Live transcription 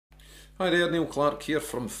Hi there, Neil Clark here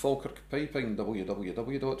from Falkirk Piping,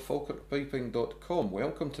 www.falkirkpiping.com.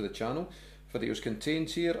 Welcome to the channel. Videos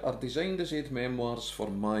contained here are designed as aid memoirs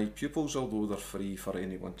for my pupils, although they're free for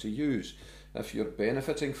anyone to use. If you're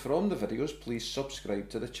benefiting from the videos, please subscribe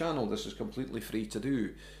to the channel. This is completely free to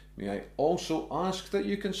do. May I also ask that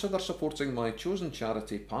you consider supporting my chosen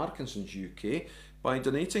charity, Parkinson's UK, by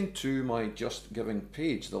donating to my Just Giving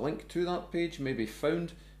page. The link to that page may be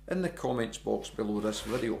found in the comments box below this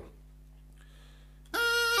video.